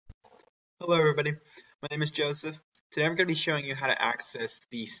Hello everybody, my name is Joseph. Today I'm going to be showing you how to access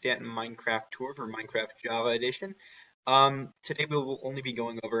the Stanton Minecraft Tour for Minecraft Java Edition. Today we will only be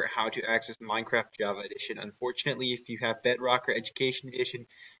going over how to access Minecraft Java Edition. Unfortunately, if you have Bedrock or Education Edition,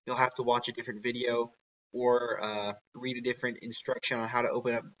 you'll have to watch a different video or read a different instruction on how to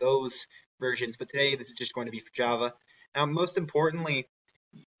open up those versions. But today this is just going to be for Java. Now, most importantly,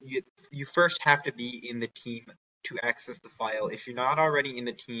 you first have to be in the team to access the file. If you're not already in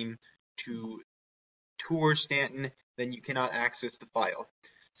the team to Tour Stanton, then you cannot access the file.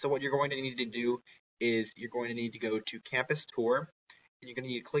 So what you're going to need to do is you're going to need to go to Campus Tour, and you're going to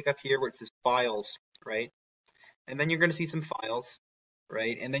need to click up here where it says Files, right? And then you're going to see some files,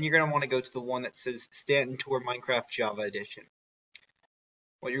 right? And then you're going to want to go to the one that says Stanton Tour Minecraft Java Edition.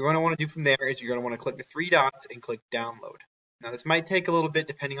 What you're going to want to do from there is you're going to want to click the three dots and click Download. Now this might take a little bit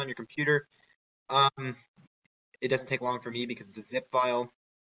depending on your computer. It doesn't take long for me because it's a zip file.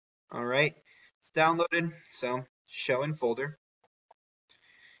 Alright, it's downloaded, so show in folder.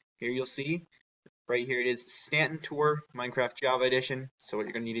 Here you'll see, right here it is Stanton Tour Minecraft Java Edition. So what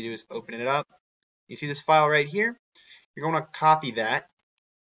you're going to need to do is open it up. You see this file right here? You're going to copy that.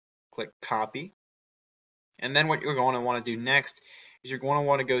 Click copy. And then what you're going to want to do next is you're going to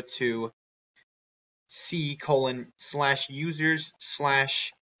want to go to C:/users/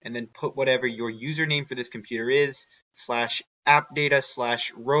 and then put whatever your username for this computer is,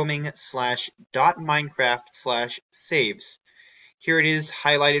 /appdata/roaming/.minecraft/saves. Here it is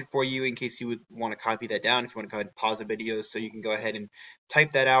highlighted for you in case you would want to copy that down, if you want to go ahead and pause the video so you can go ahead and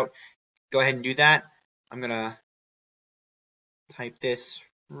type that out. Go ahead and do that. I'm going to type this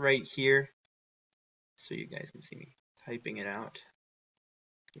right here so you guys can see me typing it out.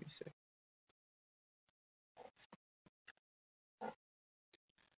 Give me a sec.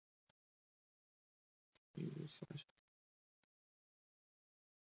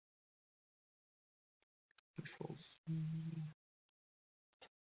 Control-C,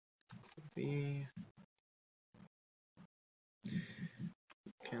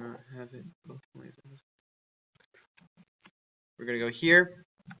 cannot have it both ways. We're gonna go here.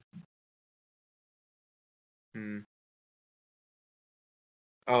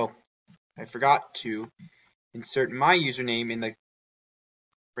 Oh, I forgot to insert my username in the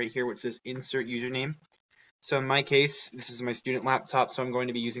right here where it says insert username. So in my case, this is my student laptop, so I'm going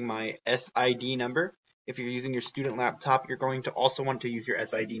to be using my SID number. If you're using your student laptop, you're going to also want to use your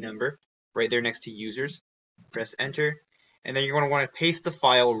SID number right there next to users. Press enter, and then you're going to want to paste the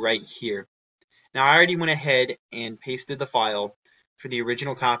file right here. Now I already went ahead and pasted the file for the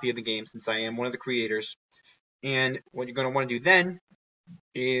original copy of the game since I am one of the creators. And what you're going to want to do then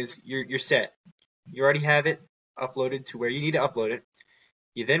is you're set. You already have it uploaded to where you need to upload it.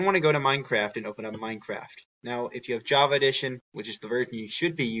 You then want to go to Minecraft and open up Minecraft. Now, if you have Java Edition, which is the version you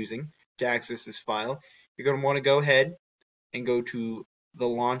should be using to access this file, you're going to want to go ahead and go to the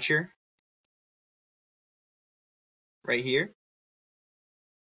launcher right here.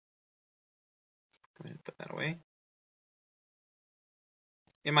 Go ahead and put that away.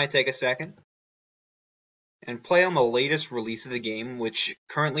 It might take a second. And play on the latest release of the game, which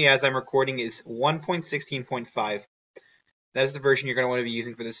currently, as I'm recording, is 1.16.5. That is the version you're going to want to be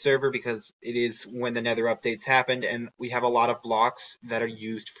using for the server because it is when the Nether updates happened, and we have a lot of blocks that are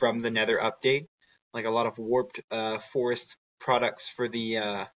used from the Nether update, like a lot of warped forest products for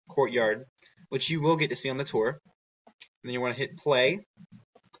the courtyard, which you will get to see on the tour. And then you want to hit play.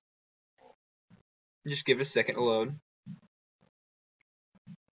 Just give it a second to load.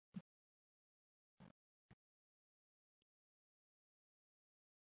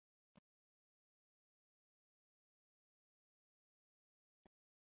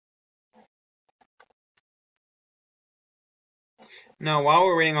 Now, while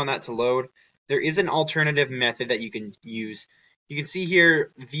we're waiting on that to load, there is an alternative method that you can use. You can see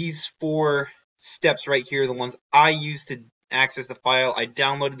here these 4 steps right here, the ones I used to access the file. I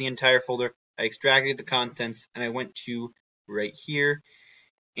downloaded the entire folder, I extracted the contents, and I went to right here,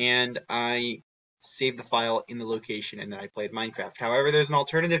 and I saved the file in the location, and then I played Minecraft. However, there's an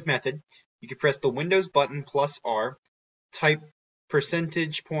alternative method. You can press the Windows button +R, type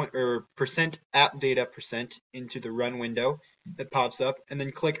 %appdata% into the run window that pops up, and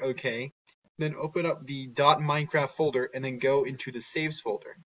then click OK. Then open up the .minecraft folder and then go into the saves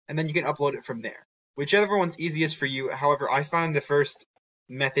folder, and then you can upload it from there. Whichever one's easiest for you. However, I find the first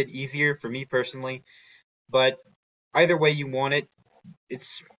method easier for me personally, but either way you want it,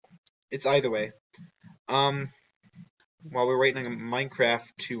 it's either way. While we're waiting on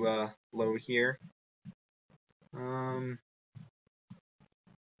Minecraft to load here,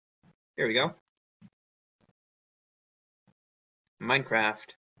 here we go.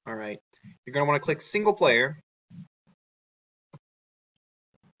 Minecraft. Alright. you're going to want to click single player,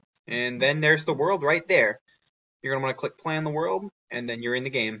 and then there's the world right there. You're going to want to click play on the world, and then you're in the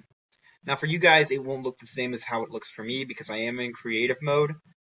game. Now for you guys, it won't look the same as how it looks for me because I am in creative mode.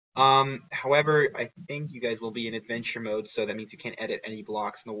 However, I think you guys will be in adventure mode, so that means you can't edit any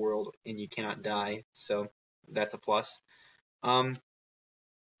blocks in the world and you cannot die, so that's a plus.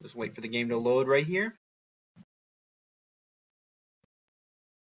 Just wait for the game to load right here.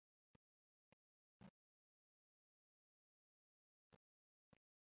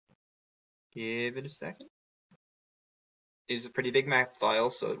 Give it a second. It is a pretty big map file,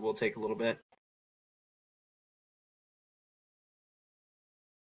 so it will take a little bit.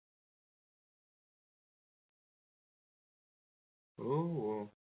 Ooh.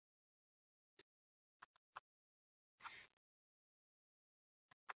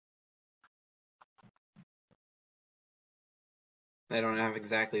 I don't have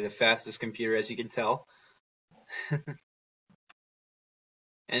exactly the fastest computer, as you can tell.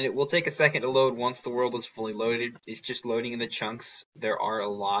 And it will take a second to load once the world is fully loaded. It's just loading in the chunks. There are a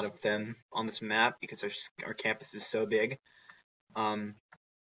lot of them on this map because our campus is so big. But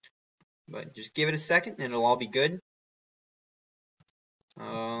just give it a second and it'll all be good.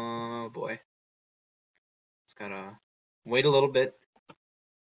 Oh boy. Just gotta wait a little bit.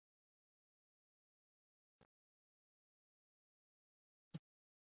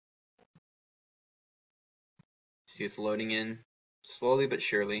 See, it's loading in slowly but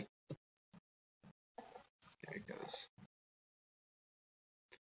surely. There it goes.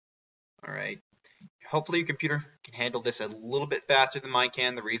 Alright. Hopefully your computer can handle this a little bit faster than mine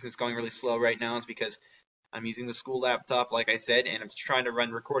can. The reason it's going really slow right now is because I'm using the school laptop, like I said, and it's trying to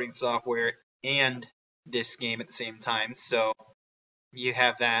run recording software and this game at the same time. So you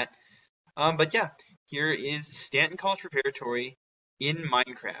have that. But yeah, here is Stanton College Preparatory in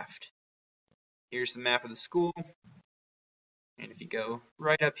Minecraft. Here's the map of the school. And if you go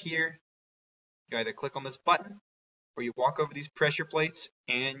right up here, you either click on this button or you walk over these pressure plates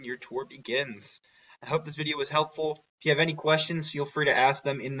and your tour begins. I hope this video was helpful. If you have any questions, feel free to ask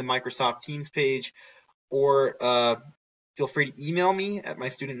them in the Microsoft Teams page, or feel free to email me at my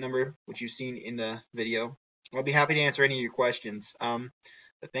student number, which you've seen in the video. I'll be happy to answer any of your questions.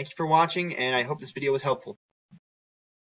 But thank you for watching, and I hope this video was helpful.